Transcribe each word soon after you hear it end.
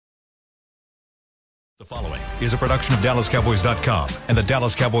The following is a production of DallasCowboys.com and the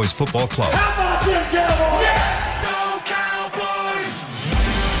Dallas Cowboys Football Club. How about them Cowboys? Yeah! Go Cowboys!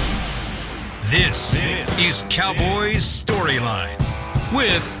 This is Cowboys StoryLine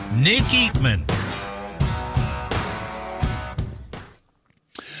with Nick Eatman.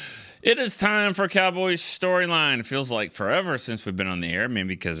 It is time for Cowboys Storyline. It feels like forever since we've been on the air,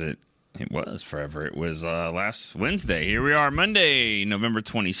 maybe because it was forever. It was last Wednesday. Here we are, Monday, November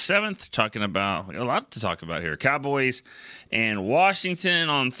 27th, talking about a lot to talk about here. Cowboys and Washington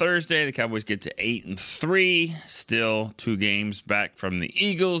on Thursday. The Cowboys get to 8-3, still 2 games back from the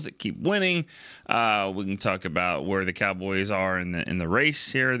Eagles that keep winning. We can talk about where the Cowboys are in the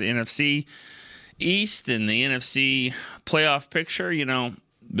race here, the NFC East and the NFC playoff picture. You know,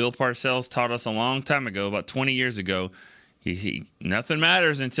 Bill Parcells taught us a long time ago, about 20 years ago, nothing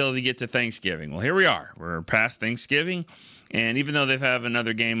matters until you get to Thanksgiving. Well, here we are. We're past Thanksgiving, and even though they've have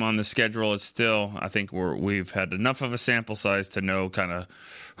another game on the schedule, it's still, I think we've had enough of a sample size to know kind of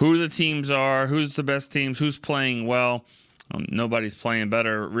who the teams are, who's the best teams, who's playing well. Nobody's playing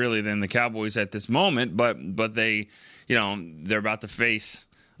better really than the Cowboys at this moment, but they, they're about to face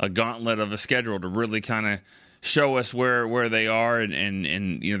a gauntlet of a schedule to really kind of show us where they are,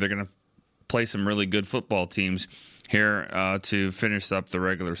 and they're going to play some really good football teams here to finish up the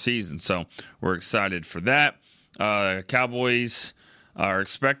regular season. So we're excited for that. Cowboys are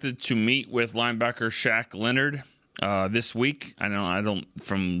expected to meet with linebacker Shaq Leonard this week.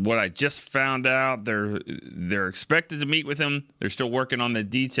 From what I just found out, they're expected to meet with him. They're still working on the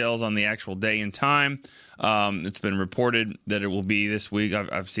details on the actual day and time. It's been reported that it will be this week.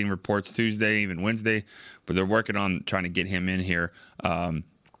 I've seen reports Tuesday, even Wednesday, but they're working on trying to get him in here.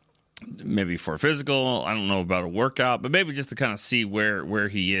 Maybe for a physical, I don't know about a workout, but maybe just to kind of see where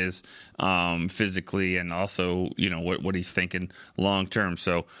he is physically, and also what he's thinking long term.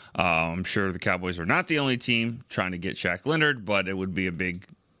 So I'm sure the Cowboys are not the only team trying to get Shaq Leonard, but it would be a big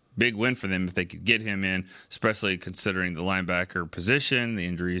win for them if they could get him in, especially considering the linebacker position, the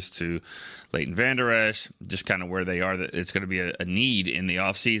injuries to Leighton Vander Esch, just kind of where they are. That it's going to be a need in the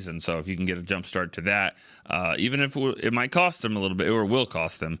offseason. So if you can get a jump start to that, even if it might cost them a little bit, or will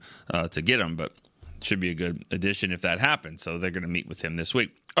cost them to get him, but it should be a good addition if that happens. So they're going to meet with him this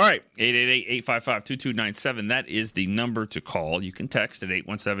week. All right, 888-855-2297. That is the number to call. You can text at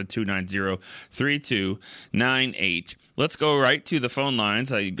 817-290-3298. Let's go right to the phone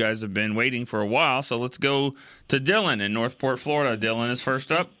lines. You guys have been waiting for a while, so let's go to Dylan in Northport, Florida. Dylan is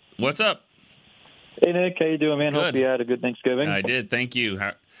first up. What's up? Hey, Nick. How you doing, man? Good. Hope you had a good Thanksgiving. I did. Thank you.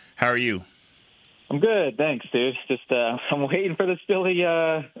 How are you? I'm good. Thanks, dude. Just I'm waiting for this Philly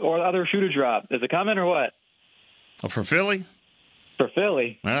or other shoe to drop. Is it coming or what? Oh, for Philly? For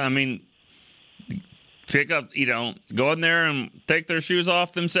Philly. Well, I mean, pick up, go in there and take their shoes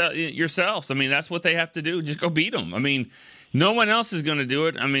off yourselves. I mean, that's what they have to do. Just go beat them. I mean, no one else is going to do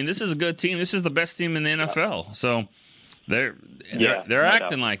it. I mean, this is a good team. This is the best team in the NFL. So they're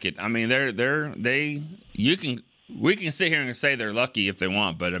acting like it. I mean, we can sit here and say they're lucky if they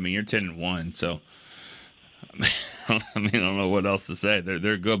want, but I mean, you're 10-1, so I don't know what else to say.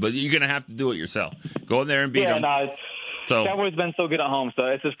 They're good, but you're going to have to do it yourself. Go in there and beat them. So Cowboys been so good at home, so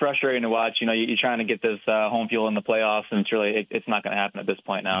it's just frustrating to watch. You're trying to get this home field in the playoffs, and it's not going to happen at this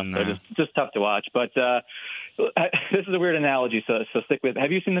point now. No. So just tough to watch. But this is a weird analogy, so stick with.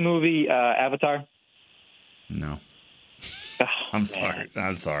 Have you seen the movie Avatar? No. I'm sorry.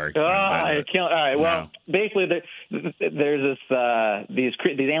 All right. Well, basically, there's these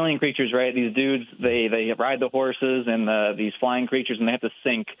alien creatures, right? These dudes, they ride the horses and these flying creatures, and they have to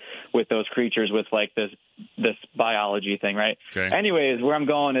sync with those creatures with like this biology thing, right? Okay. Anyways, where I'm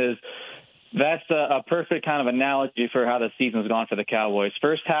going is that's a perfect kind of analogy for how the season's gone for the Cowboys.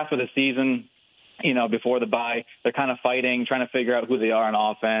 First half of the season, before the bye, they're kind of fighting, trying to figure out who they are on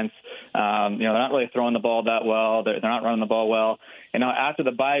offense. They're not really throwing the ball that well. They're not running the ball well. And now after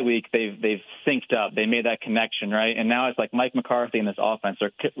the bye week, they've synced up. They made that connection, right? And now it's like Mike McCarthy and this offense.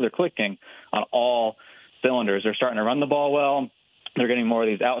 They're clicking on all cylinders. They're starting to run the ball well. They're getting more of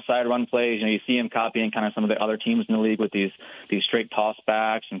these outside run plays. You see them copying kind of some of the other teams in the league with these straight toss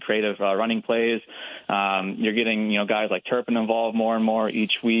backs and creative running plays. You're getting, guys like Turpin involved more and more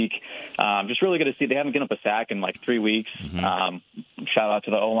each week. Just really good to see. They haven't given up a sack in like 3 weeks. Mm-hmm. Shout out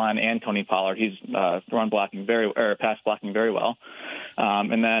to the O-line and Tony Pollard. He's pass blocking very well.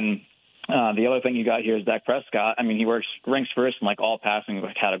 And then The other thing you got here is Dak Prescott. I mean, he ranks first in like all passing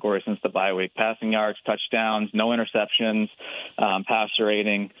categories since the bye week: passing yards, touchdowns, no interceptions, passer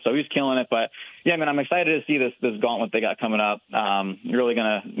rating. So he's killing it. But yeah, I mean, I'm excited to see this gauntlet they got coming up. Really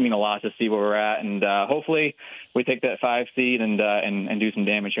going to mean a lot to see where we're at, and hopefully we take that 5 seed and do some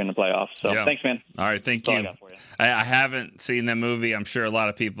damage here in the playoffs. So thanks, man. All right, thank you. I haven't seen that movie. I'm sure a lot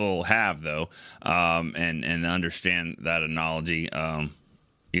of people have though, and understand that analogy.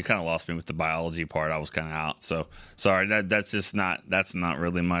 You kind of lost me with the biology part. I was kind of out. So sorry. That's not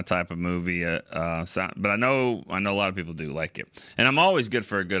really my type of movie. But I know a lot of people do like it, and I'm always good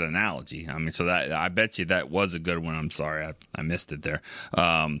for a good analogy. I mean, so that I bet you that was a good one. I'm sorry I missed it there.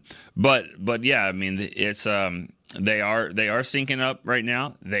 But yeah, I mean, it's they are syncing up right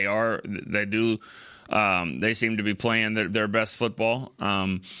now. They seem to be playing their best football.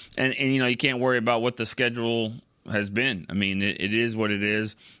 And you can't worry about what the schedule has been. I mean, it is what it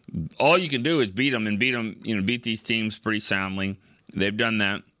is. All you can do is beat them, beat these teams pretty soundly. They've done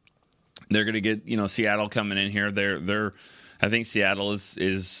that. They're going to get, Seattle coming in here. I think Seattle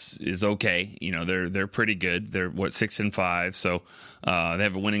is okay. They're pretty good. They're 6-5. So, they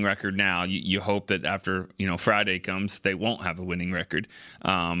have a winning record now. You hope that after, Friday comes, they won't have a winning record.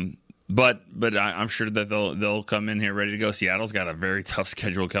 But I'm sure that they'll come in here ready to go. Seattle's got a very tough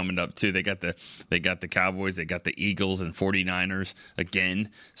schedule coming up too. They got the Cowboys, they got the Eagles and 49ers again.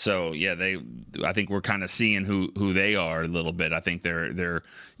 So yeah, I think we're kind of seeing who they are a little bit. I think they're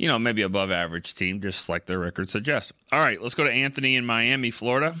maybe above average team, just like their record suggests. All right, let's go to Anthony in Miami,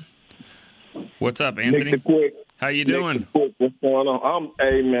 Florida. What's up, Anthony? How you doing? What's going on?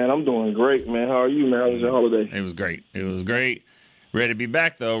 Hey man, I'm doing great, man. How are you, man? How was your holiday? It was great. Ready to be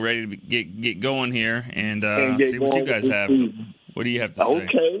back, though. Ready to get going here and see what you guys have. What do you have to say?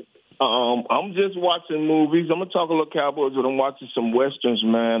 Okay. I'm just watching movies. I'm going to talk a little Cowboys, but I'm watching some Westerns,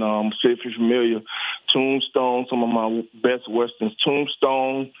 man. See if you're familiar. Tombstone, some of my best Westerns.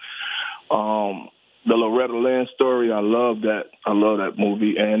 Tombstone, the Loretta Lynn story. I love that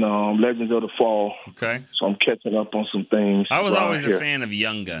movie. And Legends of the Fall. Okay. So I'm catching up on some things. I was always a fan of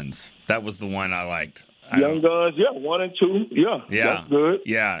Young Guns. That was the one I liked. Young Guns, 1 and 2, that's good.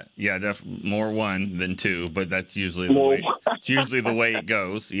 Yeah, definitely more 1 than 2, but that's usually the way. It's usually the way it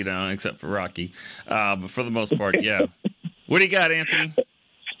goes, except for Rocky. But for the most part, yeah. What do you got, Anthony?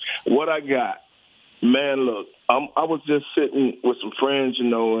 What I got, man. Look, I was just sitting with some friends, and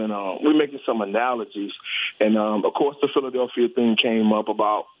we're making some analogies, and of course the Philadelphia thing came up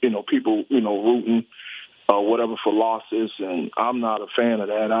about people rooting. Whatever for losses, and I'm not a fan of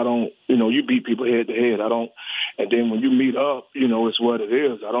that. I don't, you beat people head to head. I don't, and then when you meet up, it's what it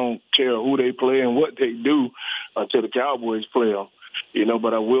is. I don't care who they play and what they do until the Cowboys play them,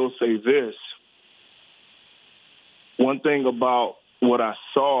 but I will say this. One thing about what I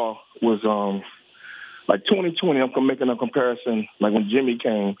saw was, like 2020, I'm making a comparison, like when Jimmy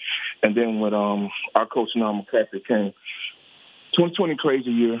came and then when our coach now McCaffrey came. 2020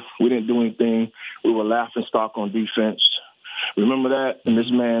 crazy year. We didn't do anything. We were laughing stock on defense. Remember that? And this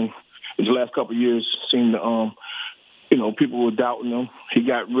man, his last couple of years seemed to, people were doubting him. He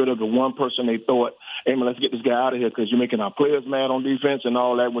got rid of the one person they thought, hey, man, let's get this guy out of here because you're making our players mad on defense and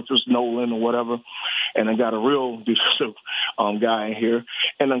all that, which was Nolan or whatever. And I got a real defensive guy in here.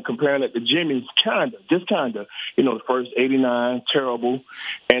 And I'm comparing it to Jimmy, the first 89, terrible.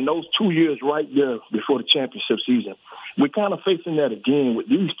 And those 2 years right there before the championship season, we're kind of facing that again with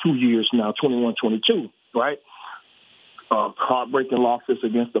these 2 years now, 21-22, right? Heartbreaking losses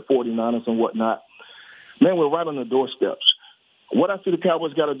against the 49ers and whatnot. Man, we're right on the doorsteps. What I see the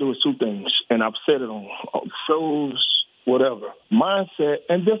Cowboys got to do is 2 things, and I've said it on shows, whatever. Mindset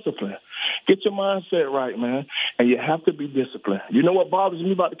and discipline. Get your mindset right, man, and you have to be disciplined. You know what bothers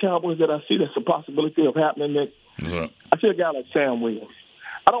me about the Cowboys that I see that's a possibility of happening, Nick? I see a guy like Sam Williams.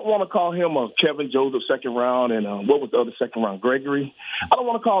 I don't want to call him a Kevin Joseph second round and what was the other second round, Gregory. I don't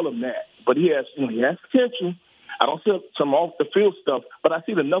want to call him that, but he has potential. I don't see some off the field stuff, but I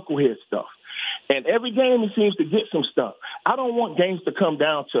see the knucklehead stuff. And every game he seems to get some stuff. I don't want games to come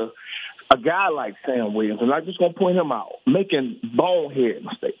down to a guy like Sam Williams, and I'm just going to point him out, making bonehead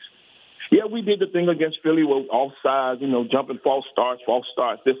mistakes. Yeah, we did the thing against Philly with offsides, jumping false starts,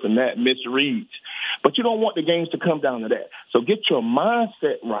 this and that, misreads. But you don't want the games to come down to that. So get your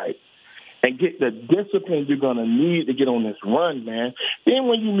mindset right and get the discipline you're going to need to get on this run, man. Then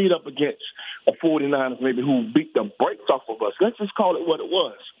when you meet up against a 49ers maybe who beat the brakes off of us, let's just call it what it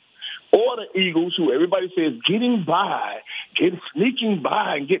was. Or the Eagles, who everybody says sneaking by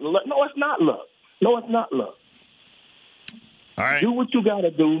and getting luck. No, it's not luck. All right. Do what you got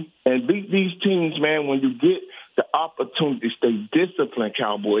to do and beat these teams, man, when you get the opportunity to stay disciplined,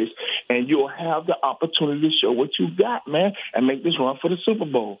 Cowboys, and you'll have the opportunity to show what you got, man, and make this run for the Super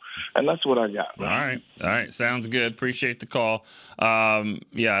Bowl. And that's what I got, man. All right. Sounds good. Appreciate the call.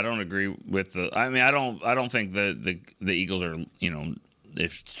 Yeah, I don't agree with I don't think the Eagles are,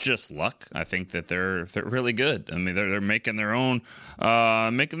 it's just luck. I think that they're really good. I mean, they're making their own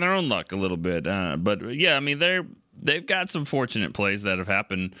luck a little bit. But yeah, I mean, they've got some fortunate plays that have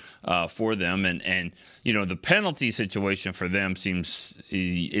happened for them, and the penalty situation for them seems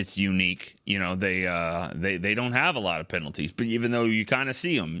it's unique. They don't have a lot of penalties, but even though you kind of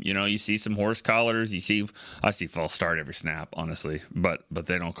see them, you see some horse collars. I see false start every snap, honestly, but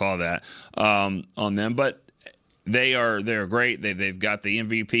they don't call that on them. But they're great. They've got the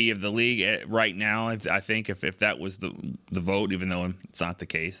MVP of the league right now. I think if that was the vote, even though it's not the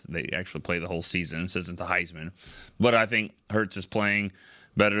case, they actually play the whole season. This isn't the Heisman, but I think Hurts is playing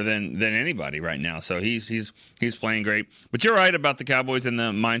better than anybody right now. So he's playing great. But you're right about the Cowboys and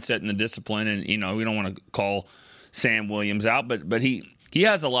the mindset and the discipline. And we don't want to call Sam Williams out, but he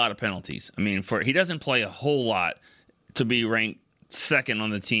has a lot of penalties. I mean, he doesn't play a whole lot to be ranked second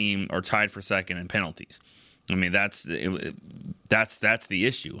on the team or tied for second in penalties. I mean, that's the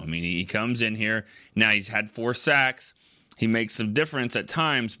issue. I mean, he comes in here. Now he's had 4 sacks. He makes some difference at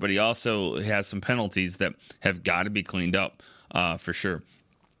times, but he also has some penalties that have got to be cleaned up for sure.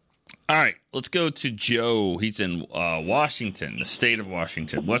 All right, let's go to Joe. He's in Washington, the state of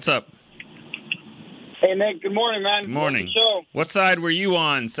Washington. What's up? Hey, Nick. Good morning, man. Good morning. Show. What side were you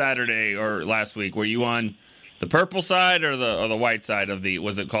on Saturday or last week? Were you on the purple side or the white side of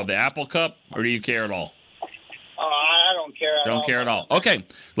was it called the Apple Cup, or do you care at all? I don't care at all. Don't care at all. Okay,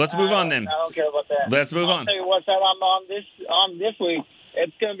 let's move on then. I don't care about that. Let's move on. I'll tell you what, I'm on this week.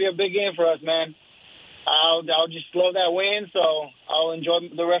 It's going to be a big game for us, man. I'll just love that win, so I'll enjoy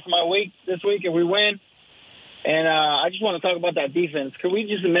the rest of my week this week if we win. And I just want to talk about that defense. Could we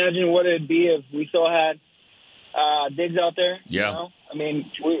just imagine what it would be if we still had Diggs out there? Yeah. I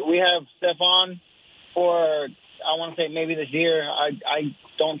mean, we have Stephon for, I want to say maybe this year. I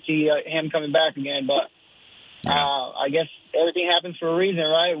don't see him coming back again, but I guess everything happens for a reason,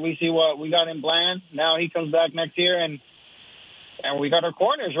 right? We see what we got in Bland. Now he comes back next year, and we got our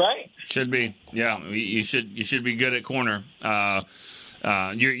corners, right? Should be, yeah. You should be good at corner.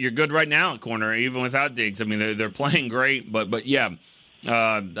 You're good right now at corner, even without Diggs. I mean, they're playing great, but yeah.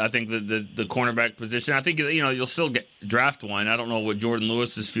 I think the cornerback position. I think you'll still draft one. I don't know what Jordan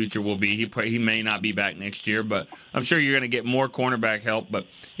Lewis's future will be. He may not be back next year, but I'm sure you're going to get more cornerback help. But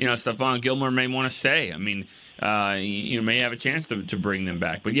Stephon Gilmore may want to stay. I mean, you may have a chance to bring them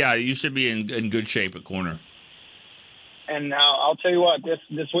back. But yeah, you should be in good shape at corner. And I'll tell you what,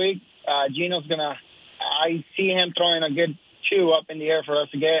 this week, Geno's gonna. I see him throwing a good chew up in the air for us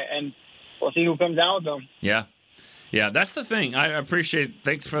to get, and we'll see who comes out with them. Yeah. Yeah, that's the thing. I appreciate.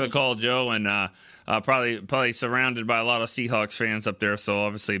 Thanks for the call, Joe, and probably surrounded by a lot of Seahawks fans up there. So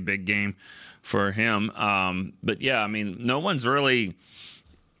obviously a big game for him. But yeah, I mean, no one's really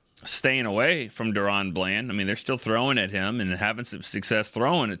staying away from Deron Bland. I mean, they're still throwing at him and having some success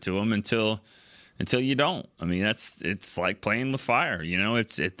throwing it to him until you don't. I mean, it's like playing with fire.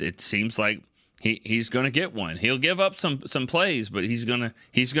 It seems like he's going to get one. He'll give up some plays, but he's gonna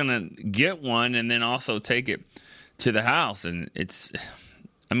get one and then also take it to the house. And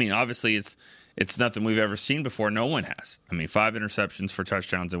obviously it's nothing we've ever seen before. No one has. I mean, 5 interceptions for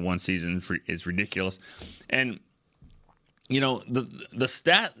touchdowns in one season is ridiculous. And the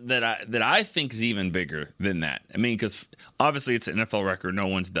stat that I think is even bigger than that. I mean, because obviously it's an NFL record. No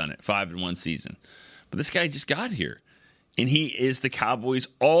one's done it. 5 in one season. But this guy just got here. And he is the Cowboys'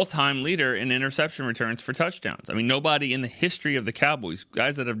 all-time leader in interception returns for touchdowns. I mean, nobody in the history of the Cowboys,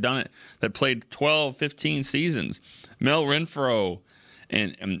 guys that have done it, that played 12, 15 seasons, Mel Renfro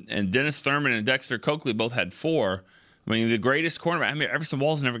and Dennis Thurman and Dexter Coakley both had 4. I mean, the greatest cornerback. I mean, Everson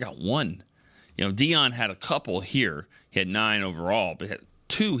Walls never got 1. Dion had a couple here. He had 9 overall, but he had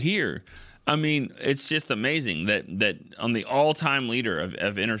 2 here. I mean, it's just amazing that on the all-time leader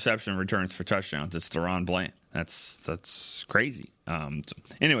of interception returns for touchdowns, it's Deron Bland. That's crazy.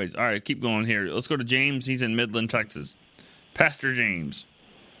 Anyways, all right, keep going here. Let's go to James. He's in Midland, Texas. Pastor James.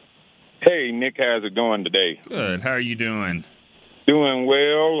 Hey, Nick, how's it going today? Good. How are you doing? Doing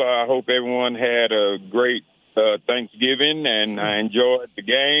well. I hope everyone had a great Thanksgiving, and I enjoyed the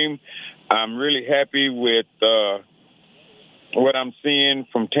game. I'm really happy with what I'm seeing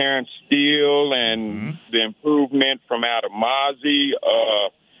from Terrence Steele and the improvement from out of Mozzie.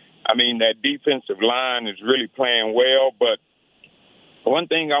 I mean, that defensive line is really playing well. But one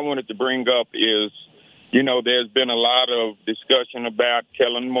thing I wanted to bring up is, there's been a lot of discussion about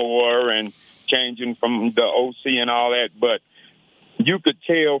Kellen Moore and changing from the OC and all that, but you could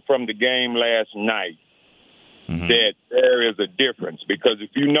tell from the game last night that there is a difference, because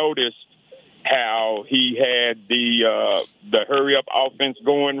if you notice how he had the hurry up offense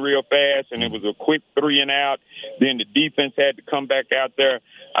going real fast, and it was a quick 3 and out. Then the defense had to come back out there.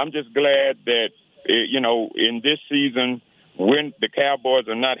 I'm just glad that in this season, when the Cowboys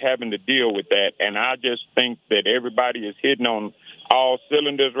are not having to deal with that, and I just think that everybody is hitting on all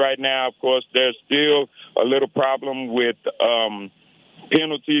cylinders right now. Of course, there's still a little problem with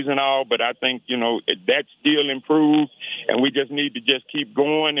penalties and all, but I think, that's still improved, and we just need to just keep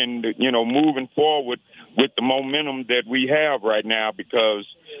going and, moving forward with the momentum that we have right now, because,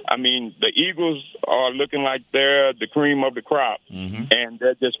 the Eagles are looking like they're the cream of the crop, and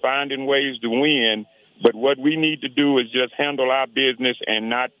they're just finding ways to win. But what we need to do is just handle our business and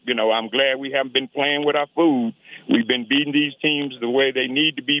not, I'm glad we haven't been playing with our food. We've been beating these teams the way they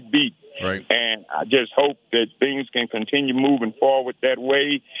need to be beat. Right. And I just hope that things can continue moving forward that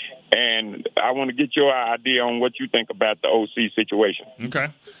way. And I want to get your idea on what you think about the OC situation. Okay.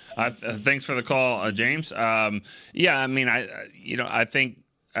 Thanks for the call, James. I think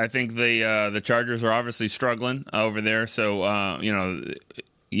the Chargers are obviously struggling over there. So,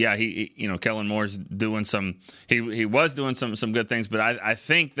 Kellen Moore's doing some. He was doing some good things, but I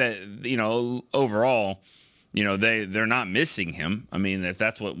think that overall, they're not missing him. If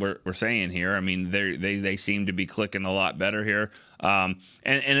that's what we're saying here, they seem to be clicking a lot better here. And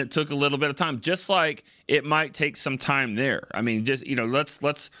it took a little bit of time, just like it might take some time there.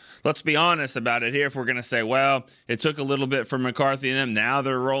 Let's be honest about it here. If we're going to say, well, it took a little bit for McCarthy and them, now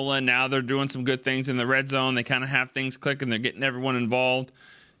they're rolling, now they're doing some good things in the red zone. They kind of have things clicking. They're getting everyone involved.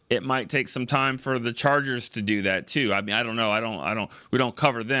 It might take some time for the Chargers to do that too. I don't know. We don't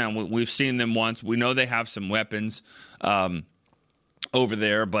cover them. We've seen them once. We know they have some weapons over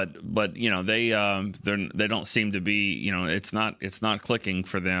there, but they don't seem to be. It's not clicking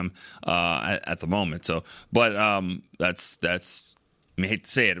for them at the moment. So, but that's. I hate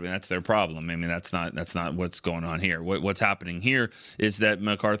to say it. That's their problem. That's not what's going on here. What's happening here is that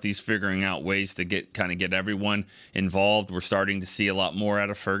McCarthy's figuring out ways to get everyone involved. We're starting to see a lot more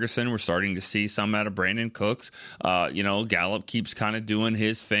out of Ferguson. We're starting to see some out of Brandon Cooks. Gallup keeps kind of doing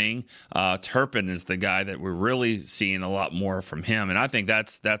his thing. Turpin is the guy that we're really seeing a lot more from him, and I think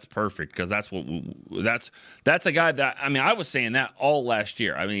that's perfect, because that's a guy that I was saying that all last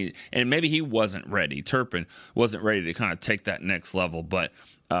year. And maybe he wasn't ready. Turpin wasn't ready to kind of take that next level. But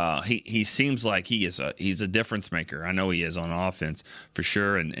he seems like he's a difference maker. I know he is on offense for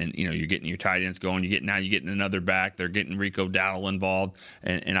sure. And you're getting your tight ends going. You're getting another back. They're getting Rico Dowdle involved,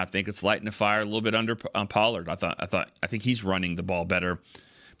 and I think it's lighting the fire a little bit under Pollard. I think he's running the ball better.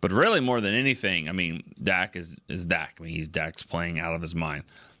 But really, more than anything, Dak is Dak. Dak's playing out of his mind.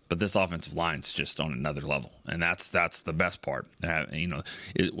 But this offensive line's just on another level, and that's the best part.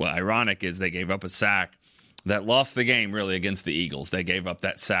 Ironic is they gave up a sack that lost the game, really, against the Eagles. They gave up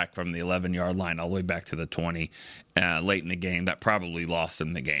that sack from the 11-yard line all the way back to the 20 late in the game. That probably lost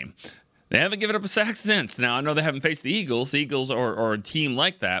them the game. They haven't given up a sack since. Now, I know they haven't faced the Eagles. The Eagles are a team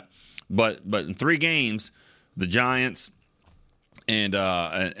like that. But in 3 games, the Giants and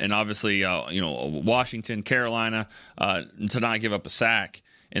obviously Washington, Carolina, to not give up a sack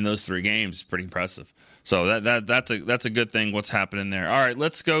in those 3 games is pretty impressive. So that's a good thing. What's happening there? All right,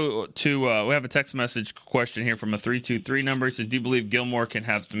 let's go to. We have a text message question here from a 323 number. It says, "Do you believe Gilmore can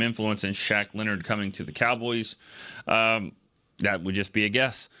have some influence in Shaq Leonard coming to the Cowboys?" That would just be a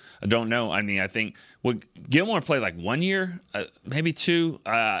guess. I don't know. I think Gilmore played like 1 year, maybe 2,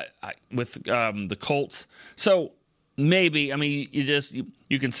 with the Colts. So. Maybe.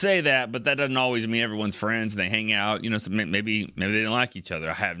 You can say that, but that doesn't always mean everyone's friends and they hang out. So maybe they didn't like each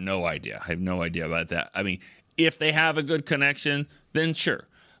other. I have no idea. About that. If they have a good connection, then sure.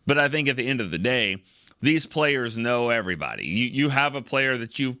 But I think at the end of the day, these players know everybody. You have a player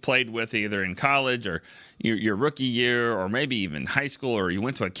that you've played with either in college or your rookie year or maybe even high school, or you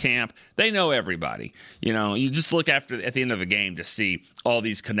went to a camp. They know everybody. You just look at the end of the game to see all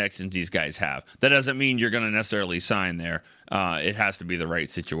these connections these guys have. That doesn't mean you're going to necessarily sign there. It has to be the right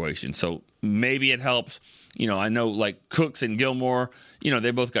situation. So maybe it helps. I know like Cooks and Gilmore, they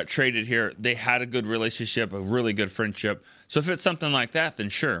both got traded here. They had a good relationship, a really good friendship. So if it's something like that, then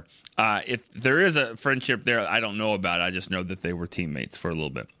sure. If there is a friendship there, I don't know about it. I just know that they were teammates for a little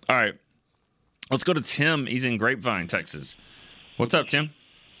bit. All right. Let's go to Tim. He's in Grapevine, Texas. What's up, Tim?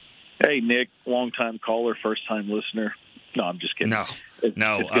 Hey, Nick. Long-time caller, first-time listener. No, I'm just kidding.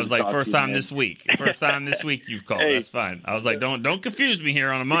 No. I was like, first time this week. First time this week you've called. Hey. That's fine. I was like, don't confuse me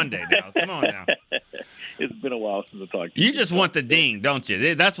here on a Monday now. Come on now. It's been a while since I talked to you. You just want the ding, don't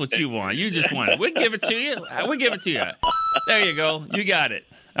you? That's what you want. You just want it. We give it to you. We give it to you. There you go. You got it.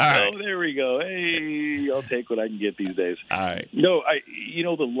 All right. Oh, there we go. Hey, I'll take what I can get these days. All right. No,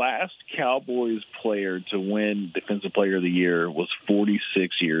 the last Cowboys player to win Defensive Player of the Year was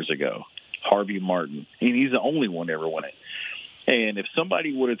 46 years ago, Harvey Martin. And he's the only one to ever win it. And if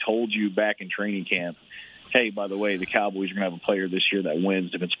somebody would have told you back in training camp, hey, by the way, the Cowboys are going to have a player this year that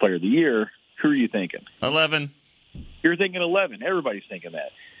wins Defensive Player of the Year, who are you thinking? 11. You're thinking 11. Everybody's thinking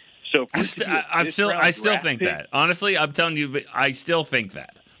that. So I still think that. Honestly, I'm telling you, I still think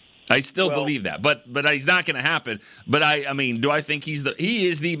that. I still believe that, but he's not going to happen. But I mean, do I think he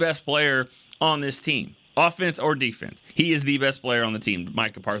is the best player on this team, offense or defense? He is the best player on the team.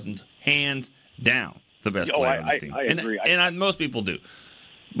 Micah Parsons, hands down, the best player on this team. I agree. And most people do.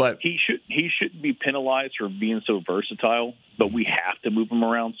 But he shouldn't be penalized for being so versatile. But we have to move him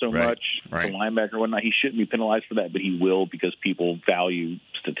around so much, the linebacker and whatnot. He shouldn't be penalized for that, but he will because people value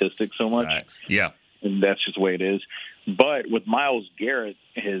statistics so much. Facts. Yeah, and that's just the way it is. But with Myles Garrett,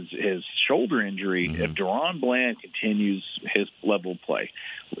 his shoulder injury, if Deron Bland continues his level of play,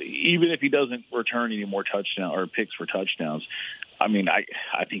 even if he doesn't return any more touchdowns or picks for touchdowns, I mean, I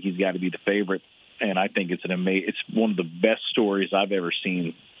think he's got to be the favorite, and I think it's it's one of the best stories I've ever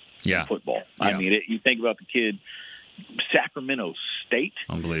seen in football. Yeah. I mean, you think about the kid, Sacramento State,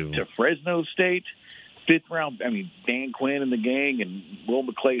 unbelievable, to Fresno State. 5th round, I mean, Dan Quinn and the gang and Will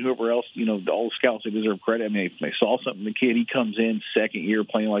McClay, whoever else, all the scouts, they deserve credit. I mean, if they saw something in the kid. He comes in second year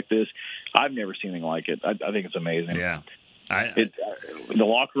playing like this. I've never seen anything like it. I think it's amazing. Yeah. The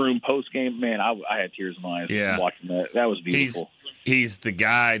locker room post game, man, I had tears in my eyes watching that. That was beautiful. He's the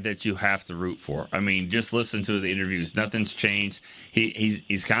guy that you have to root for. I mean, just listen to the interviews. Nothing's changed.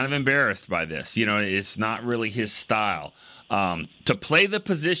 He's kind of embarrassed by this. It's not really his style. To play the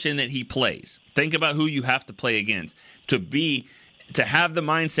position that he plays, think about who you have to play against. To have the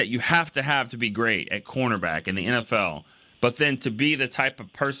mindset you have to be great at cornerback in the NFL, but then to be the type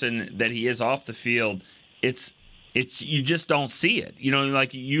of person that he is off the field, it's you just don't see it.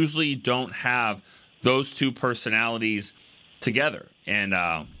 Like usually you don't have those two personalities together, and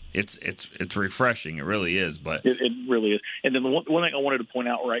it's refreshing. It really is. But it really is. And then the one thing I wanted to point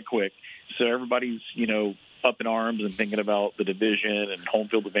out right quick, so everybody's up in arms and thinking about the division and home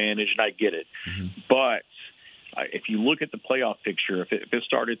field advantage, and I get it. Mm-hmm. But if you look at the playoff picture, if it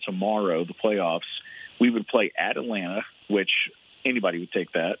started tomorrow, the playoffs, we would play at Atlanta, which anybody would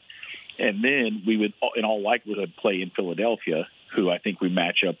take that. And then we would, in all likelihood, play in Philadelphia, who I think we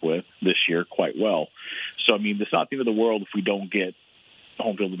match up with this year quite well. So, I mean, it's not the end of the world if we don't get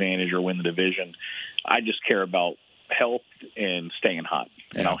home field advantage or win the division. I just care about health and staying hot,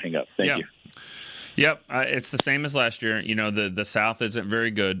 and I'll hang up. Thank you. Yep, it's the same as last year. The South isn't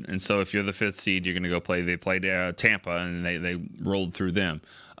very good, and so if you're the 5th seed, you're going to go play. They played Tampa, and they rolled through them.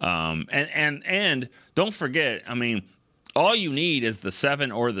 And don't forget, I mean, all you need is the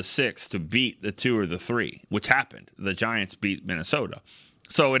 7 or the 6 to beat the 2 or the 3, which happened. The Giants beat Minnesota.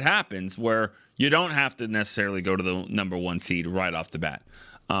 So it happens where you don't have to necessarily go to the number 1 seed right off the bat.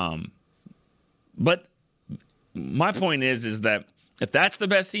 But my point is that if that's the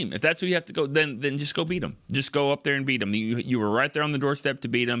best team, if that's who you have to go, then just go beat them. Just go up there and beat them. You were right there on the doorstep to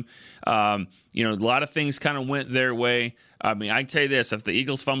beat them. A lot of things kind of went their way. I mean, I can tell you this: if the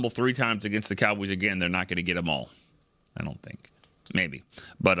Eagles fumble 3 times against the Cowboys again, they're not going to get them all. I don't think, maybe,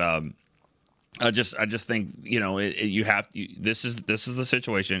 but I just think you have to. This is the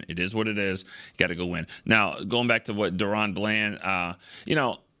situation. It is what it is. You got to go win. Now, going back to what Deron Bland,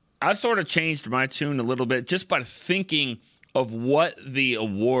 I've sort of changed my tune a little bit just by thinking of what the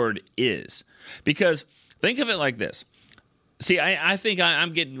award is, because think of it like this. See, I think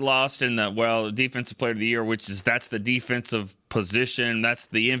I'm getting lost in the defensive player of the year, that's the defensive position. That's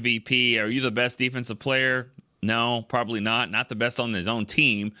the MVP. Are you the best defensive player? No, probably not. Not the best on his own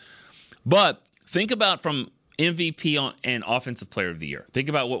team. But think about from MVP and offensive player of the year. Think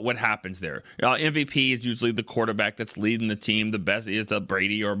about what happens there. MVP is usually the quarterback that's leading the team. The best is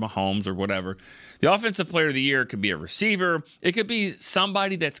Brady or Mahomes or whatever. The offensive player of the year could be a receiver. It could be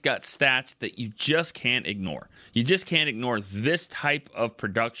somebody that's got stats that you just can't ignore. You just can't ignore this type of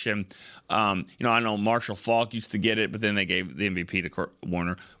production. I know Marshall Faulk used to get it, but then they gave the MVP to Kurt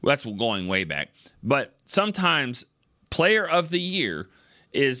Warner. Well, that's going way back. But sometimes player of the year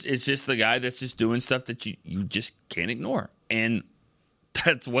is just the guy that's just doing stuff that you just can't ignore. And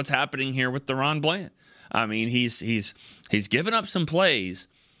that's what's happening here with Deron Bland. I mean, he's given up some plays,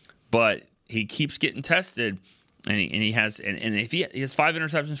 but he keeps getting tested, and he has if he has 5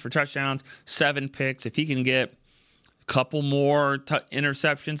 interceptions for touchdowns, 7 picks. If he can get a couple more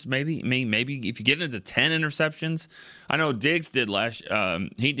interceptions, maybe if you get into 10 interceptions. I know Diggs did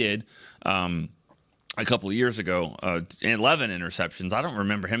he did a couple of years ago, 11 interceptions. I don't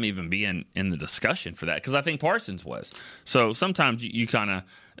remember him even being in the discussion for that because I think Parsons was. So sometimes you kind of,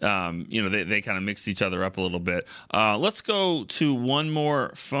 they kind of mixed each other up a little bit. Let's go to one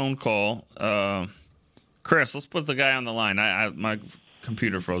more phone call. Chris, let's put the guy on the line. My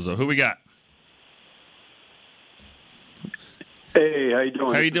computer froze up. Who we got? Hey, how you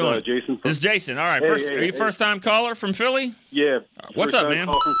doing? How you doing? Jason. This is Jason. All right. Are you first-time caller from Philly? Yeah. What's up, man?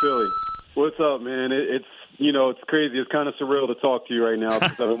 Call from Philly. What's up, man? It's crazy. It's kind of surreal to talk to you right now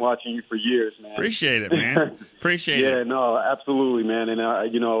because I've been watching you for years, man. Appreciate it, man. Appreciate it. Yeah, no, absolutely, man. And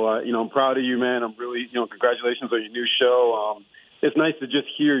I'm proud of you, man. I'm really, congratulations on your new show. It's nice to just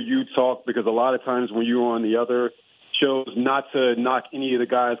hear you talk because a lot of times when you're on the other shows, not to knock any of the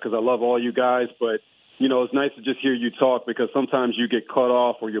guys because I love all you guys, but it's nice to just hear you talk because sometimes you get cut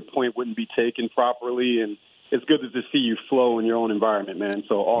off or your point wouldn't be taken properly, and it's good to just see you flow in your own environment, man.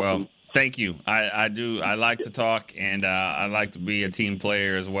 So awesome. Well, thank you. I do. I like to talk, and I like to be a team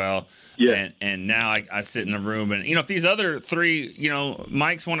player as well. Yeah. And now I sit in the room, and if these other three,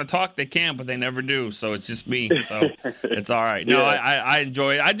 mics want to talk, they can, but they never do. So it's just me. So it's all right. No, yeah. I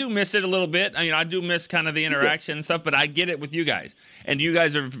enjoy it. I do miss it a little bit. I do miss kind of the interaction and stuff, but I get it with you guys. And you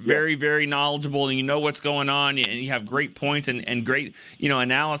guys are very, very knowledgeable, and you know what's going on, and you have great points and great,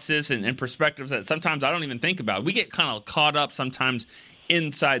 analysis and perspectives that sometimes I don't even think about. We get kind of caught up sometimes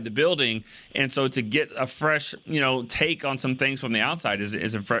inside the building, and so to get a fresh, take on some things from the outside is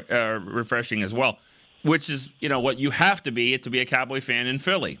refreshing as well, which is, what you have to be a Cowboy fan in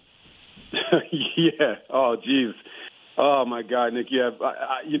Philly. Yeah. Oh, geez. Oh my God, Nick. Yeah.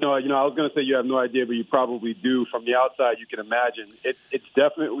 I was going to say you have no idea, but you probably do. From the outside, you can imagine. It's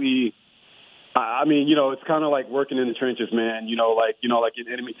definitely. It's kind of like working in the trenches, man. Like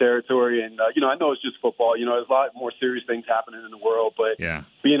in enemy territory, and I know it's just football. There's a lot more serious things happening in the world. But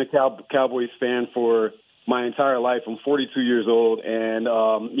being a Cowboys fan for my entire life, I'm 42 years old, and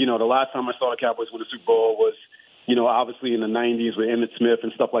the last time I saw the Cowboys win a Super Bowl was, obviously in the 90s with Emmitt Smith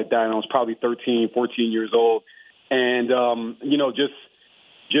and stuff like that. And I was probably 13, 14 years old, and just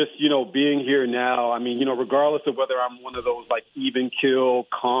being here now. Regardless of whether I'm one of those like even kill,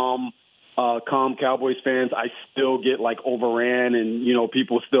 calm Cowboys fans, I still get like overran and,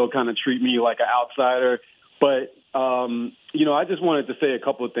 people still kind of treat me like an outsider. But, I just wanted to say a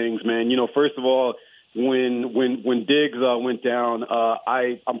couple of things, man. First of all, when Diggs went down,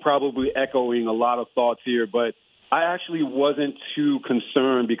 I'm probably echoing a lot of thoughts here, but I actually wasn't too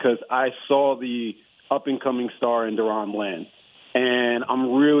concerned because I saw the up-and-coming star in Deron Bland. And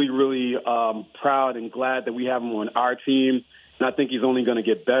I'm really, really proud and glad that we have him on our team. And I think he's only going to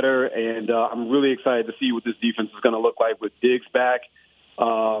get better. And I'm really excited to see what this defense is going to look like with Diggs back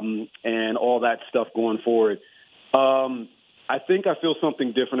and all that stuff going forward. I think I feel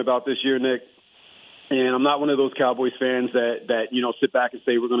something different about this year, Nick. And I'm not one of those Cowboys fans that sit back and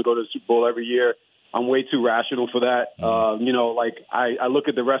say we're going to go to the Super Bowl every year. I'm way too rational for that. I look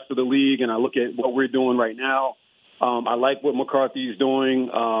at the rest of the league and I look at what we're doing right now. I like what McCarthy's doing.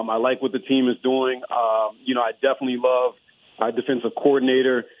 I like what the team is doing. I definitely love our defensive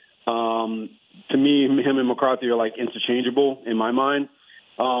coordinator. To me, him and McCarthy are like interchangeable in my mind.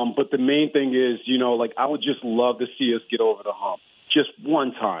 But the main thing is, I would just love to see us get over the hump just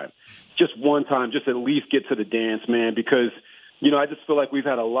one time, just at least get to the dance, man, because, I just feel like we've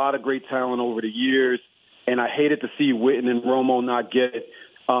had a lot of great talent over the years, and I hated to see Witten and Romo not get it.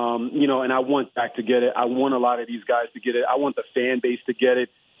 And I want Dak to get it. I want a lot of these guys to get it. I want the fan base to get it.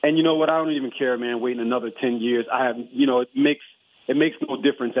 And you know what? I don't even care, man, waiting another 10 years. It makes no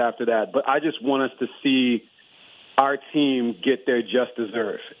difference after that. But I just want us to see our team get their just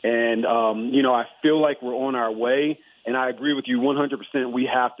deserve. And, I feel like we're on our way. And I agree with you 100%. We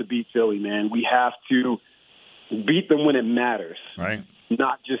have to beat Philly, man. We have to beat them when it matters. Right.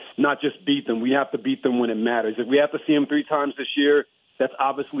 Not just beat them. We have to beat them when it matters. If we have to see them 3 times this year, that's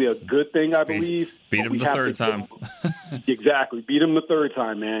obviously a good thing, I believe. Beat them the third time. Exactly. Beat them the third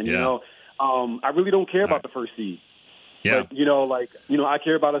time, man. Yeah. I really don't care about the first seed. Yeah. But, I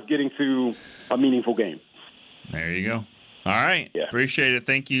care about us getting to a meaningful game. There you go. All right. Yeah. Appreciate it.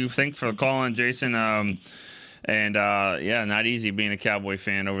 Thank you. Thanks for the call in, Jason. Not easy being a Cowboy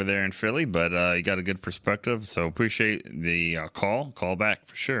fan over there in Philly, but you got a good perspective, so appreciate the call back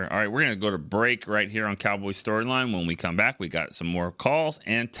for sure. All right, we're going to go to break right here on Cowboy Storyline. When we come back, we got some more calls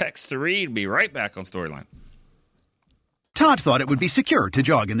and texts to read. Be right back on Storyline. Todd thought it would be secure to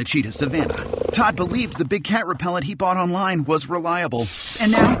jog in the cheetah savanna. Todd believed the big cat repellent he bought online was reliable.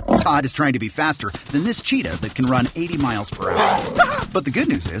 And now, Todd is trying to be faster than this cheetah that can run 80 miles per hour. But the good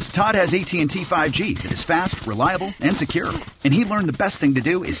news is, Todd has AT&T 5G that is fast, reliable, and secure. And he learned the best thing to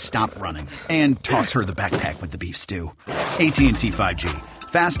do is stop running and toss her the backpack with the beef stew. AT&T 5G.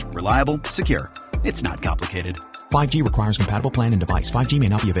 Fast, reliable, secure. It's not complicated. 5G requires compatible plan and device. 5G may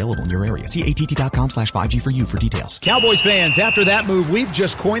not be available in your area. See att.com/5G for you for details. Cowboys fans, after that move, we've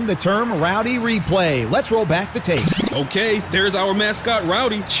just coined the term Rowdy Replay. Let's roll back the tape. Okay, there's our mascot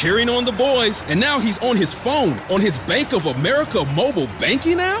Rowdy cheering on the boys. And now he's on his phone, on his Bank of America mobile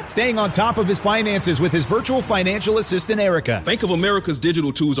banking app? Staying on top of his finances with his virtual financial assistant, Erica. Bank of America's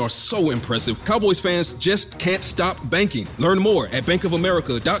digital tools are so impressive. Cowboys fans just can't stop banking. Learn more at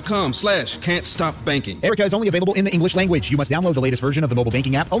bankofamerica.com/can't-stop-banking. Erica is only available in the English language. You must download the latest version of the mobile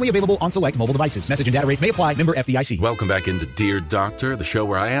banking app, only available on select mobile devices. Message and data rates may apply. Member FDIC. Welcome back into Dear Doctor, the show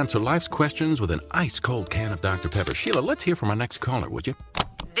where I answer life's questions with an ice-cold can of Dr. Pepper. Sheila, let's hear from our next caller, would you?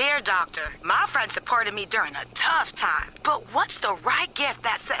 Dear Doctor, my friend supported me during a tough time, but what's the right gift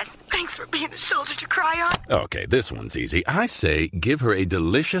that says, thanks for being a shoulder to cry on? Okay, this one's easy. I say give her a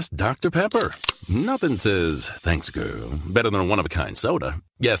delicious Dr. Pepper. Nothing says, thanks, girl, better than a one-of-a-kind soda.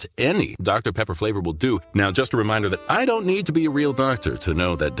 Yes, any Dr. Pepper flavor will do. Now, just a reminder that I don't need to be a real doctor to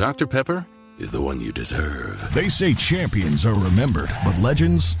know that Dr. Pepper is the one you deserve. They say champions are remembered, but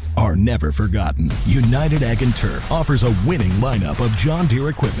legends are never forgotten. United Ag and Turf offers a winning lineup of John Deere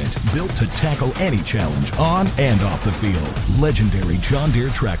equipment built to tackle any challenge on and off the field. Legendary John Deere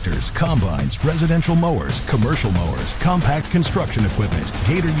tractors, combines, residential mowers, commercial mowers, compact construction equipment,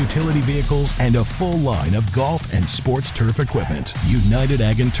 Gator utility vehicles, and a full line of golf and sports turf equipment. United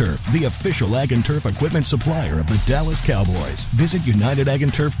Ag and Turf, the official Ag and Turf equipment supplier of the Dallas Cowboys. Visit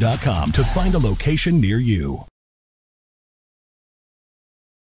UnitedAgAndTurf.com to find a location near you.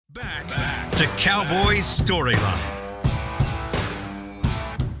 Back to Cowboys Storyline.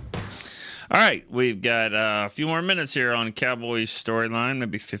 All right, we've got a few more minutes here on Cowboys Storyline,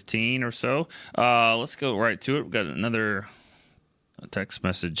 maybe 15 or so. Let's go right to it. We've got another text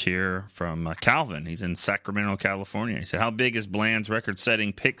message here from Calvin. He's in Sacramento, California. He said, how big is Bland's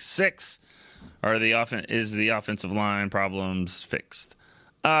record-setting pick six? Is the offensive line problems fixed?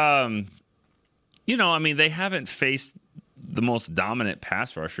 They haven't faced the most dominant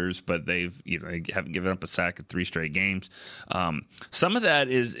pass rushers, but they haven't given up a sack in 3 straight games. Some of that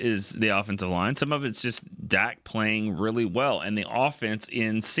is the offensive line. Some of it's just Dak playing really well and the offense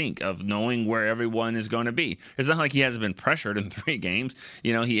in sync of knowing where everyone is going to be. It's not like he hasn't been pressured in 3 games.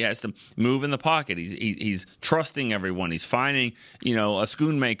 He has to move in the pocket. He's trusting everyone. He's finding, a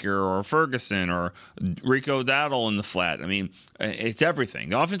Schoonmaker or a Ferguson or Rico Dowdle in the flat. I mean, it's everything.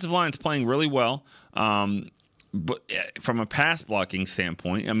 The offensive line is playing really well. But from a pass blocking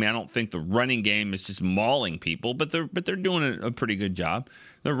standpoint, I don't think the running game is just mauling people, but they're doing a pretty good job.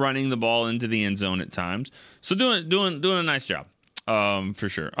 They're running the ball into the end zone at times, so doing a nice job, for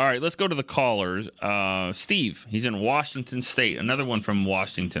sure. All right, let's go to the callers. Steve, he's in Washington State. Another one from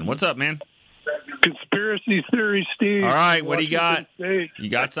Washington. What's up, man? Conspiracy theory, Steve. All right, what do you got? State. You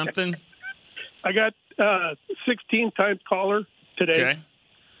got something? I got 16 times caller today.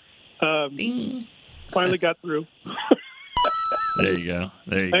 Okay. Finally got through. There you go.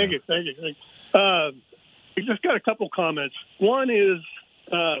 Thank you. I just got a couple comments. One is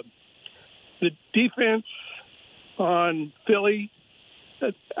the defense on Philly,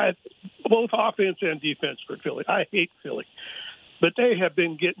 both offense and defense for Philly. I hate Philly, but they have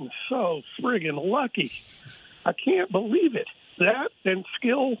been getting so friggin' lucky. I can't believe it. That and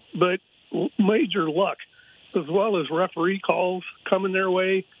skill, but major luck, as well as referee calls coming their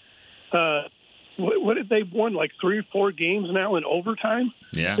way. What did they won, like 3 or 4 games now in overtime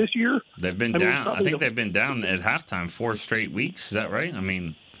this year? They've been down. I think they've been down at halftime 4 straight weeks. Is that right?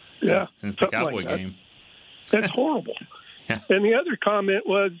 Since the Cowboy game. That's horrible. Yeah. And the other comment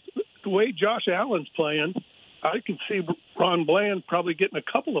was the way Josh Allen's playing, I can see Ron Bland probably getting a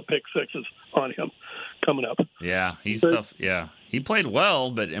couple of pick sixes on him coming up. Yeah, he's tough. Yeah, he played well,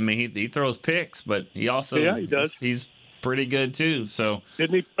 but he throws picks, but he also he does. He's pretty good too. So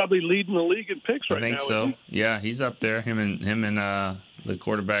isn't he probably leading the league in picks right now? I think so. Yeah, he's up there. Him and the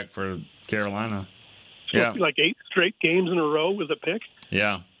quarterback for Carolina. So like 8 straight games in a row with a pick.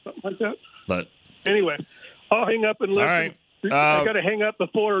 Yeah, something like that. But anyway, I'll hang up and listen. All right. I got to hang up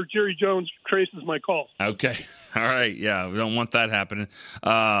before Jerry Jones traces my call. Okay. All right. Yeah, we don't want that happening,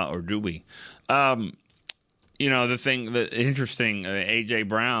 or do we? The interesting, A.J.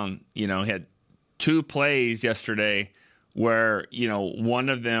 Brown, had 2 plays yesterday where, one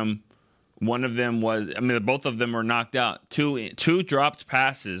of them One of them was, both of them were knocked out. Two dropped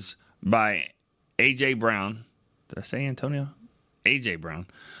passes by A.J. Brown. Did I say Antonio? A.J. Brown.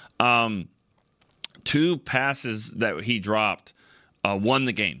 Two passes that he dropped won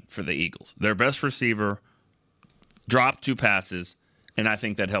the game for the Eagles. Their best receiver dropped two passes, and I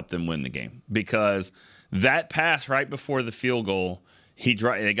think that helped them win the game because that pass right before the field goal,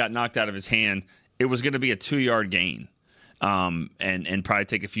 it got knocked out of his hand. It was going to be a 2-yard gain, and probably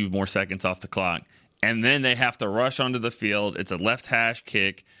take a few more seconds off the clock. And then they have to rush onto the field. It's a left hash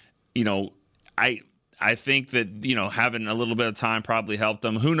kick. I think that, having a little bit of time probably helped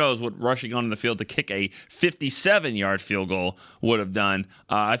them. Who knows what rushing onto the field to kick a 57-yard field goal would have done.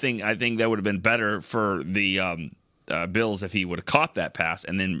 I think that would have been better for the Bills if he would have caught that pass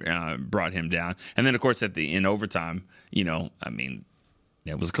and then brought him down. And then, of course, in overtime,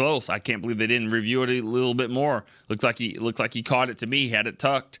 it was close. I can't believe they didn't review it a little bit more. Looks like he caught it to me, had it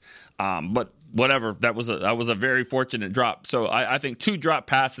tucked. But whatever, that was a very fortunate drop. So I think two drop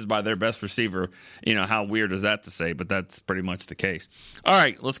passes by their best receiver. How weird is that to say? But that's pretty much the case. All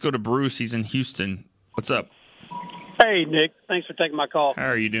right, let's go to Bruce. He's in Houston. What's up? Hey, Nick. Thanks for taking my call. How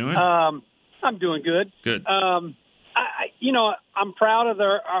are you doing? I'm doing good. Good. I'm proud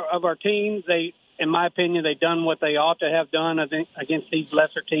of our teams. In my opinion, they've done what they ought to have done against these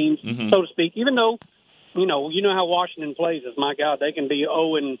lesser teams, so to speak. Even though, you know how Washington plays us. My God, they can be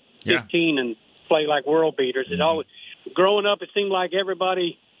 0-15 and play like world beaters. It always, growing up, it seemed like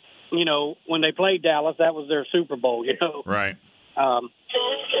everybody, when they played Dallas, that was their Super Bowl. Right.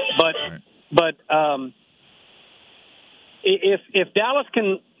 If Dallas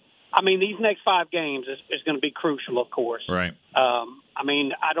can. These next 5 games is going to be crucial, of course. Right. I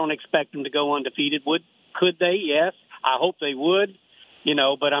don't expect them to go undefeated. Could they? Yes. I hope they would,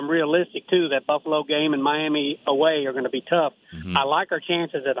 but I'm realistic, too, that Buffalo game and Miami away are going to be tough. Mm-hmm. I like our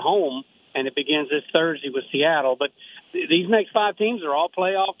chances at home, and it begins this Thursday with Seattle. But these next 5 teams are all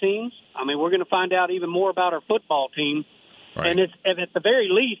playoff teams. We're going to find out even more about our football team. Right. And at the very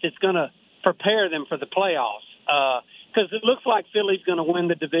least, it's going to prepare them for the playoffs. Because it looks like Philly's going to win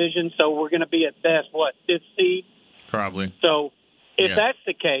the division, so we're going to be at best, 5th seed? Probably. So if that's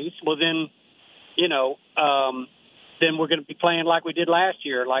the case, well, then, then we're going to be playing like we did last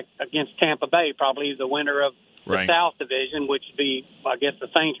year, like against Tampa Bay, probably the winner of the South Division, which would be, I guess, the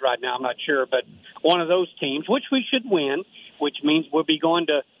Saints right now. I'm not sure. But one of those teams, which we should win, which means we'll be going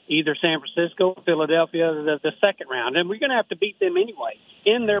to either San Francisco or Philadelphia the second round. And we're going to have to beat them anyway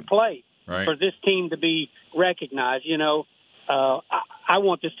in their place. Right. For this team to be recognized, I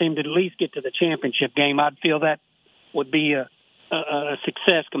want this team to at least get to the championship game. I'd feel that would be a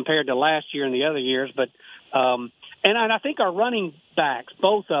success compared to last year and the other years. But and I think our running backs,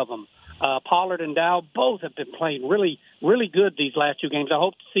 both of them, Pollard and Dow, both have been playing really, really good these last 2 games. I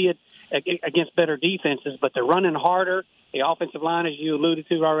hope to see it against better defenses, but they're running harder. The offensive line, as you alluded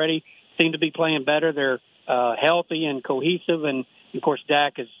to already, seem to be playing better. They're healthy and cohesive, and of course,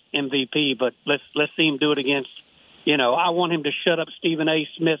 Dak is MVP, but let's see him do it against, I want him to shut up Stephen A.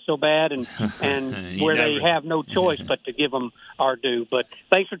 Smith so bad and where they have no choice but to give him our due. But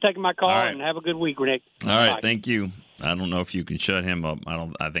thanks for taking my call, and have a good week, Rick. All right, thank you. I don't know if you can shut him up.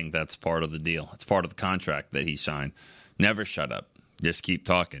 I think that's part of the deal. It's part of the contract that he signed. Never shut up. Just keep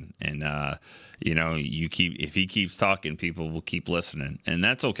talking. And, if he keeps talking, people will keep listening. And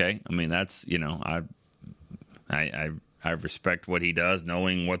that's okay. That's, I respect what he does,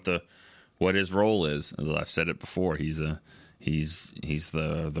 knowing what his role is. As I've said it before, he's the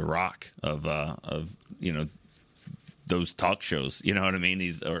rock of those talk shows. You know what I mean?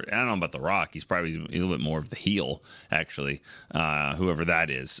 I don't know about the rock. He's probably a little bit more of the heel, actually. Whoever that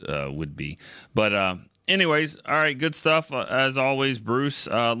is would be. But anyways, all right, good stuff as always, Bruce.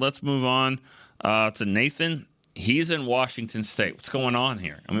 Let's move on to Nathan. He's in Washington State. What's going on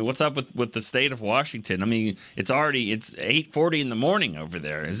here? What's up with the state of Washington? It's 8:40 in the morning over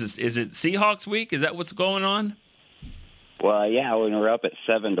there. Is it Seahawks week? Is that what's going on? Well, yeah, when we're up at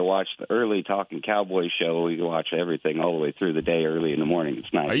 7 to watch the early Talking Cowboys show, we can watch everything all the way through the day early in the morning.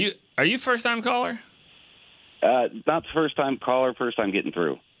 It's nice. Are you first time caller? Not the first time caller, first time getting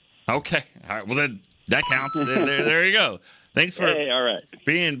through. Okay. All right. Well, then that counts. there you go. Thanks for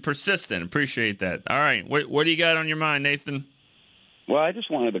being persistent. Appreciate that. All right. What do you got on your mind, Nathan? Well, I just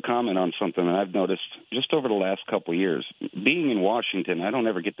wanted to comment on something that I've noticed just over the last couple of years. Being in Washington, I don't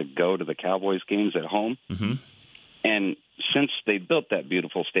ever get to go to the Cowboys games at home. Mm-hmm. And since they built that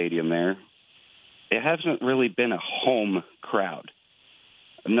beautiful stadium there, it hasn't really been a home crowd.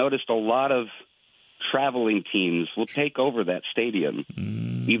 I've noticed a lot of traveling teams will take over that stadium,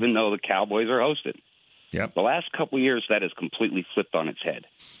 even though the Cowboys are hosted. Yep. The last couple of years, that has completely flipped on its head.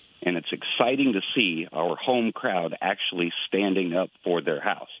 and it's exciting to see our home crowd actually standing up for their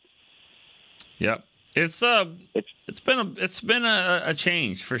house. Yep. It's been a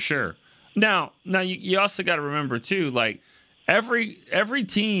change for sure. Now you also got to remember too, like every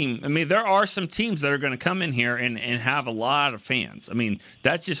team. I mean, there are some teams that are going to come in here and have a lot of fans. I mean,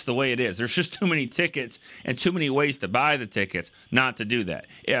 that's just the way it is. There's just too many tickets and too many ways to buy the tickets not to do that.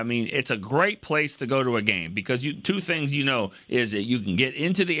 Yeah, I mean, it's a great place to go to a game because two things is that you can get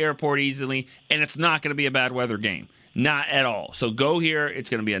into the airport easily, and it's not going to be a bad weather game. Not at all. So go here. It's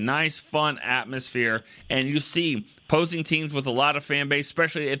going to be a nice, fun atmosphere. And you see opposing teams with a lot of fan base,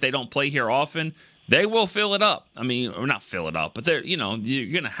 especially if they don't play here often, they will fill it up. I mean, or not fill it up, but you're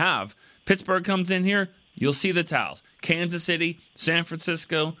going to have Pittsburgh comes in here, you'll see the towels. Kansas City, San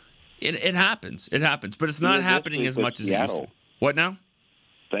Francisco, it happens. It happens. But it's not happening as much as it used to. What now?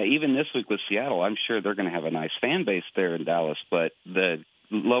 But even this week with Seattle, I'm sure they're going to have a nice fan base there in Dallas, but the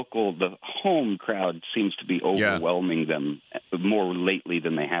home crowd seems to be overwhelming them more lately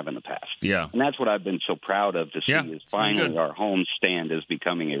than they have in the past. Yeah. And that's what I've been so proud of to see is finally our home stand is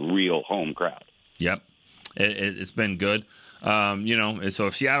becoming a real home crowd. Yep. It's been good. So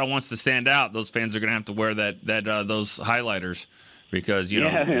if Seattle wants to stand out, those fans are going to have to wear those highlighters because,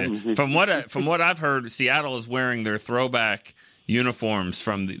 from what I've heard, Seattle is wearing their throwback uniforms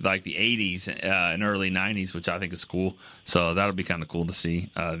from the 80s and early 90s, which I think is cool. So that'll be kind of cool to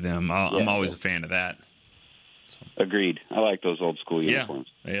see them. I'm always a fan of that. Agreed. I like those old school uniforms.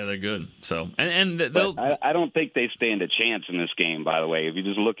 Yeah, they're good. So I don't think they stand a chance in this game, by the way. If you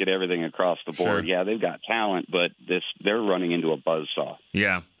just look at everything across the board, they've got talent, but they're running into a buzzsaw.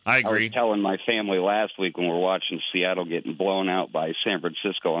 Yeah, I agree. I was telling my family last week when we were watching Seattle getting blown out by San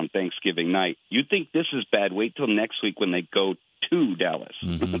Francisco on Thanksgiving night, you'd think this is bad. Wait till next week when they go to Dallas.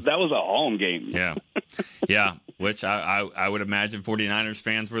 Mm-hmm. That was a home game. Yeah, which I would imagine 49ers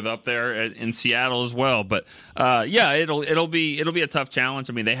fans were up there in Seattle as well. But it'll be a tough challenge.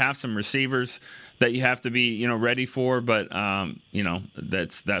 I mean, they have some receivers that you have to be ready for, but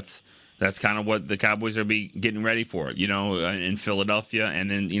that's kind of what the Cowboys are getting ready for. In Philadelphia, and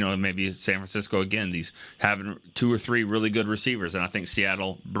then maybe San Francisco again. These having 2 or 3 really good receivers, and I think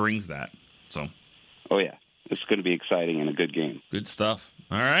Seattle brings that. So, oh yeah. It's going to be exciting and a good game. Good stuff.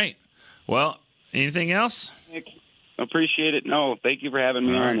 All right. Well, anything else? Appreciate it. No, thank you for having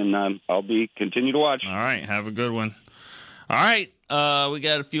me on, and I'll continue to watch. All right. Have a good one. All right. We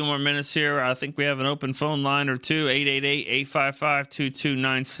got a few more minutes here. I think we have an open phone line or two,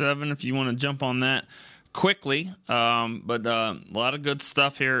 888-855-2297, if you want to jump on that quickly. But a lot of good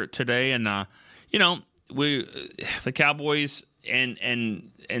stuff here today. And, the Cowboys and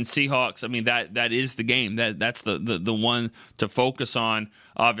Seahawks, I mean, that is the game. That's the one to focus on.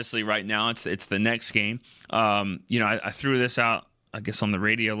 Obviously, right now, it's the next game. I threw this out, I guess, on the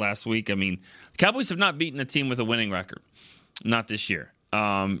radio last week. I mean, the Cowboys have not beaten a team with a winning record, not this year.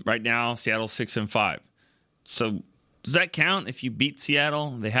 Right now, Seattle's 6-5. So does that count if you beat Seattle?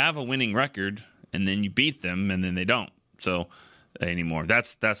 They have a winning record, and then you beat them, and then they don't. So anymore.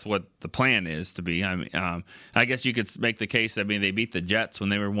 That's what the plan is to be. I mean, I guess you could make the case. I mean, they beat the Jets when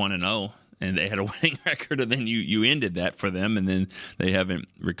they were 1-0, and they had a winning record, and then you ended that for them, and then they haven't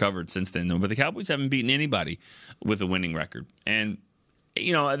recovered since then. But the Cowboys haven't beaten anybody with a winning record, and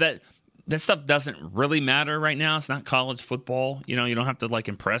that stuff doesn't really matter right now. It's not college football. You don't have to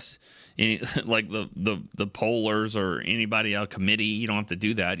impress any the pollers or anybody else committee. You don't have to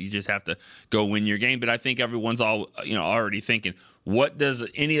do that. You just have to go win your game. But I think everyone's already thinking, what does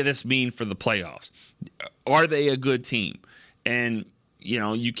any of this mean for the playoffs? Are they a good team? And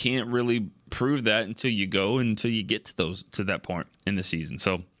you can't really prove that until you get to that point in the season.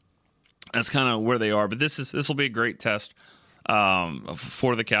 So that's kind of where they are. But this will be a great test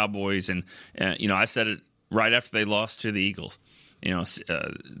for the Cowboys, and I said it right after they lost to the Eagles. They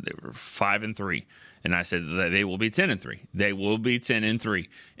were 5-3, and I said that they will be 10-3. They will be 10-3,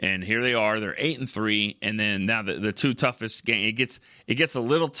 and here they are. They're 8-3, and then now the two toughest games. It gets a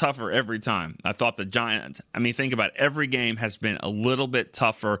little tougher every time. I thought the Giants. I mean, think about it, every game has been a little bit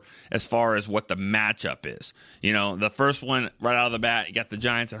tougher as far as what the matchup is. The first one right out of the bat, you got the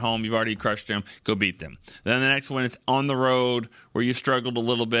Giants at home. You've already crushed them. Go beat them. Then the next one is on the road where you struggled a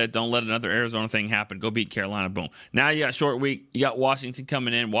little bit. Don't let another Arizona thing happen. Go beat Carolina. Boom. Now you got a short week. You got Washington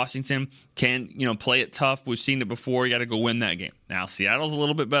coming in. Washington can play it tough. We've seen it before. You got to go win that game. Now Seattle's a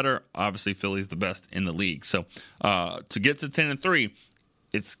little bit better. Obviously, Philly's the best in the league. So to get to 10-3,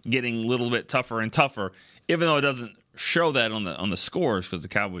 it's getting a little bit tougher and tougher, even though it doesn't show that on the scores because the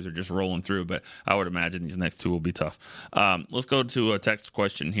Cowboys are just rolling through, but I would imagine these next two will be tough. Let's go to a text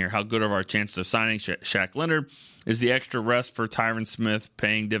question here. How good are our chances of signing Shaq Leonard? Is the extra rest for Tyron Smith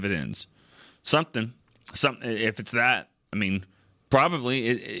paying dividends? Something. If it's that, I mean,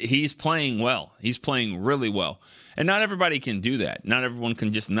 probably. He's playing well. He's playing really well. And not everybody can do that. Not everyone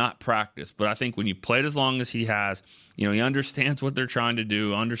can just not practice. But I think when you played as long as he has, he understands what they're trying to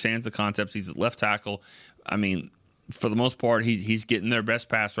do, understands the concepts. He's a left tackle. I mean, for the most part, he's getting their best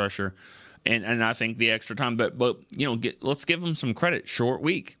pass rusher. And I think the extra time. But let's give him some credit. Short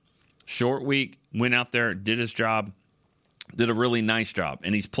week, went out there, did his job, did a really nice job.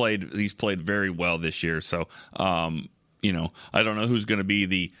 And he's played very well this year. So, I don't know who's going to be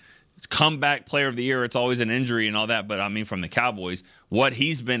the comeback player of the year. It's always an injury and all that, but I mean, from the Cowboys, what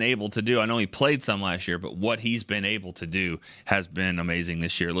he's been able to do, I know he played some last year, but what he's been able to do has been amazing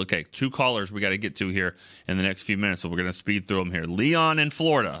this year. Look at 2 callers we got to get to here in the next few minutes, so we're going to speed through them here. Leon in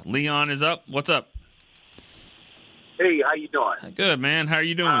Florida. Leon is up. What's up? Hey, how you doing? Good, man. How are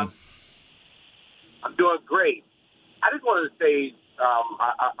you doing? I'm doing great. I just wanted to say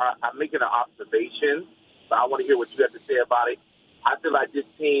I'm making an observation, but I want to hear what you have to say about it. I feel like this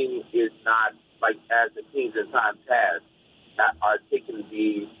team is not like as the teams in times past that are taking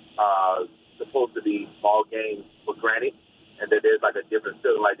the supposed to be ball games for granted, and that there's like a difference.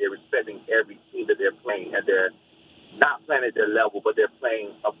 Feeling like they're respecting every team that they're playing, and they're not playing at their level, but they're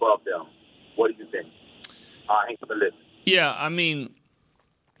playing above them. What do you think? Hang up the list. Yeah, I mean,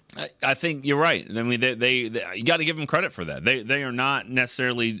 I think you're right. I mean, they you got to give them credit for that. They are not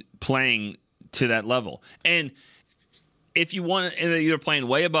necessarily playing to that level, and if you want, and they're playing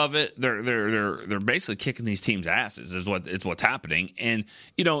way above it. They're basically kicking these teams' asses. Is what's happening. And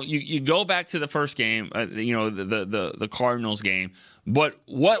you go back to the first game, the Cardinals game. But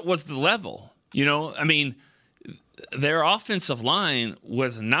what was the level? I mean, their offensive line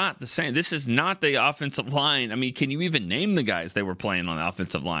was not the same. This is not the offensive line. I mean, can you even name the guys they were playing on the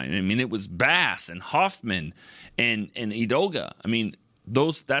offensive line? I mean, it was Bass and Hoffman and Edoga. I mean,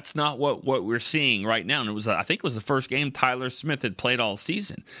 that's not what we're seeing right now. And I think it was the first game Tyler Smith had played all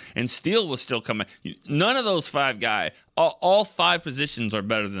season, and Steele was still coming. None of those 5 guys, all 5 positions are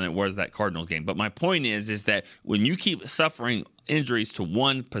better than it was that Cardinals game. But my point is that when you keep suffering injuries to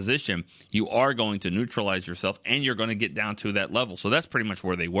one position, you are going to neutralize yourself, and you're going to get down to that level. So that's pretty much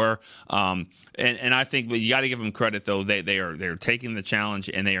where they were. And I think, but you got to give them credit though. They're taking the challenge,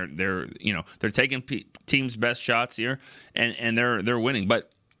 and they're taking teams' best shots here, and they're winning.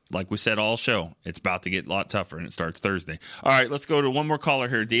 But like we said all show, it's about to get a lot tougher, and it starts Thursday. All right, let's go to one more caller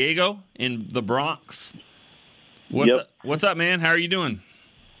here. Diego in the Bronx. What's up, man? How are you doing?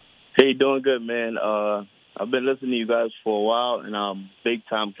 Hey, doing good, man. I've been listening to you guys for a while, and I'm a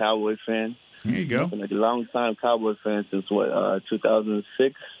big-time Cowboys fan. There you go. I've been a long-time Cowboys fan since,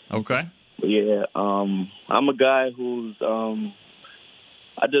 2006. Okay. But yeah, I'm a guy who's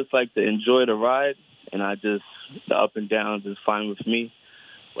I just like to enjoy the ride, and the up and downs is fine with me.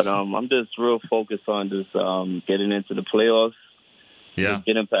 But I'm just real focused on just getting into the playoffs. Yeah.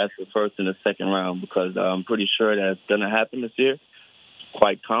 Getting past the first and the second round, because I'm pretty sure that's going to happen this year.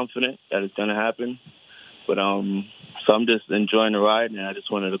 Quite confident that it's going to happen. But so I'm just enjoying the ride, and I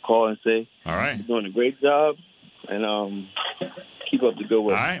just wanted to call and say, all right, you're doing a great job, and keep up the good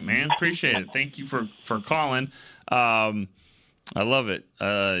work. All right, man, appreciate it. Thank you for calling. I love it.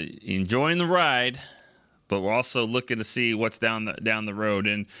 Enjoying the ride, but we're also looking to see what's down the road,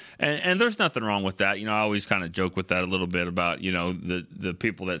 and there's nothing wrong with that. I always kind of joke with that a little bit about the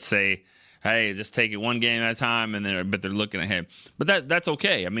people that say, hey, just take it one game at a time, but they're looking ahead. But that's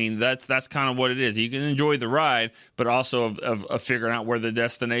okay. I mean, that's kind of what it is. You can enjoy the ride, but also of figuring out where the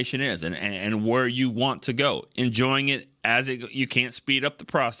destination is and where you want to go. Enjoying it you can't speed up the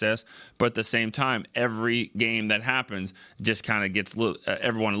process, but at the same time, every game that happens just kind of gets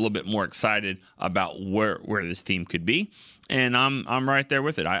everyone a little bit more excited about where this team could be. And I'm right there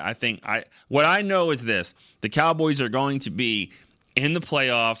with it. I think what I know is this: the Cowboys are going to be in the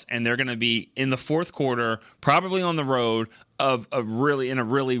playoffs, and they're going to be in the fourth quarter, probably on the road in a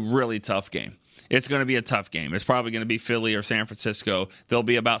really, really tough game. It's going to be a tough game. It's probably going to be Philly or San Francisco. There'll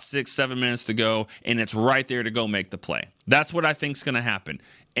be about 6-7 minutes to go, and it's right there to go make the play. That's what I think is going to happen.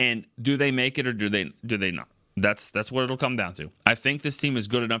 And do they make it or do they not? That's what it'll come down to. I think this team is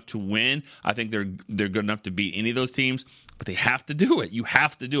good enough to win. I think they're good enough to beat any of those teams, but they have to do it. You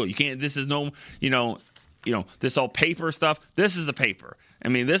have to do it. You can't. This is no, this all paper stuff. This is the paper. I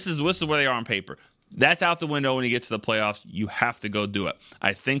mean, this is where they are on paper. That's out the window when you get to the playoffs. You have to go do it.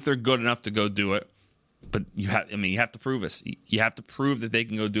 I think they're good enough to go do it. But you have to prove us. You have to prove that they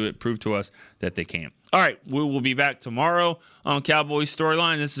can go do it. Prove to us that they can. All right, we will be back tomorrow on Cowboys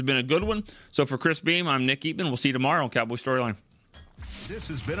Storyline. This has been a good one. So for Chris Beam, I'm Nick Eatman. We'll see you tomorrow on Cowboys Storyline. This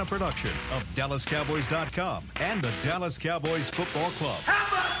has been a production of DallasCowboys.com and the Dallas Cowboys Football Club. How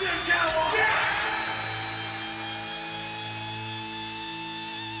about this, Cowboys? Yeah!